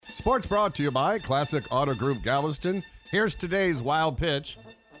Sports brought to you by Classic Auto Group Galveston. Here's today's wild pitch.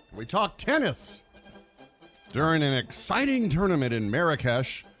 We talk tennis. During an exciting tournament in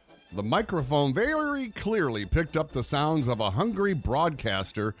Marrakesh, the microphone very clearly picked up the sounds of a hungry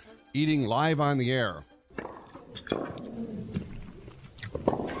broadcaster eating live on the air.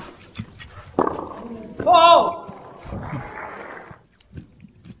 Oh!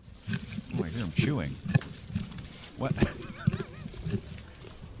 Oh, I hear him chewing. What?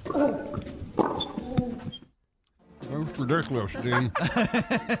 That's ridiculous, Dean.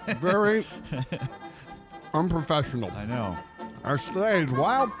 Very unprofessional. I know. Our today's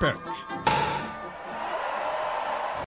wild pitch.